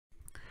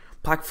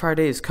Black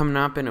Friday is coming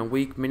up in a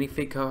week.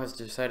 Minifig Co. has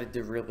decided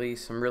to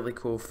release some really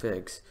cool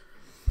figs.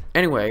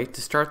 Anyway,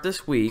 to start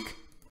this week,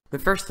 the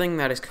first thing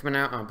that is coming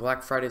out on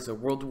Black Friday is the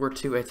World War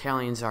II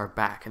Italians Are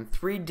Back, in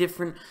 3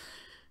 different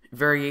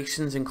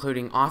variations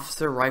including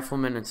officer,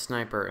 rifleman, and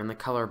sniper in the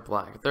color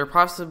black. There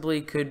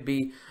possibly could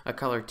be a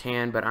color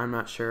tan, but I'm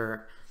not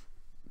sure.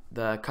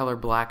 The color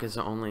black is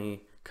the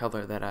only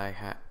color that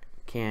I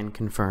can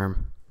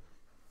confirm.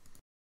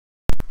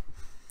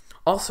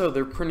 Also,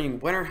 they're printing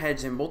winter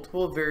heads in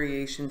multiple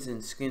variations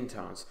in skin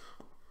tones.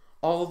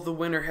 All of the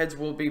winter heads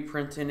will be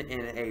printed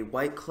in a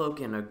white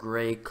cloak and a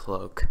gray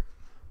cloak.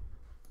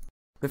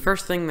 The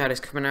first thing that is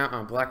coming out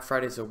on Black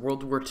Friday is the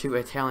World War II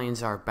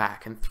Italians Are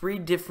Back, in 3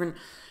 different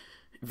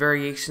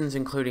variations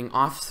including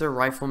officer,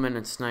 rifleman,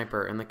 and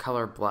sniper in the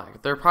color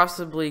black. There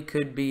possibly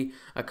could be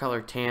a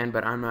color tan,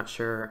 but I'm not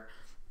sure.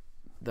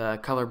 The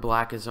color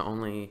black is the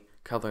only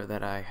color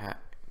that I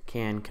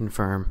can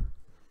confirm.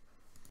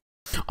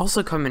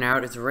 Also coming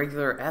out is a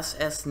regular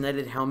SS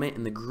netted helmet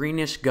in the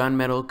greenish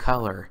gunmetal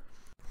color.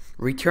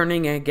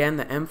 Returning again,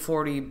 the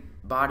M40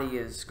 body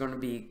is going to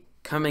be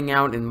coming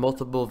out in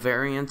multiple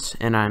variants,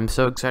 and I'm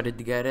so excited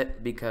to get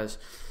it because,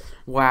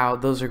 wow,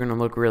 those are going to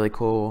look really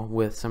cool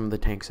with some of the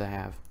tanks I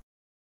have.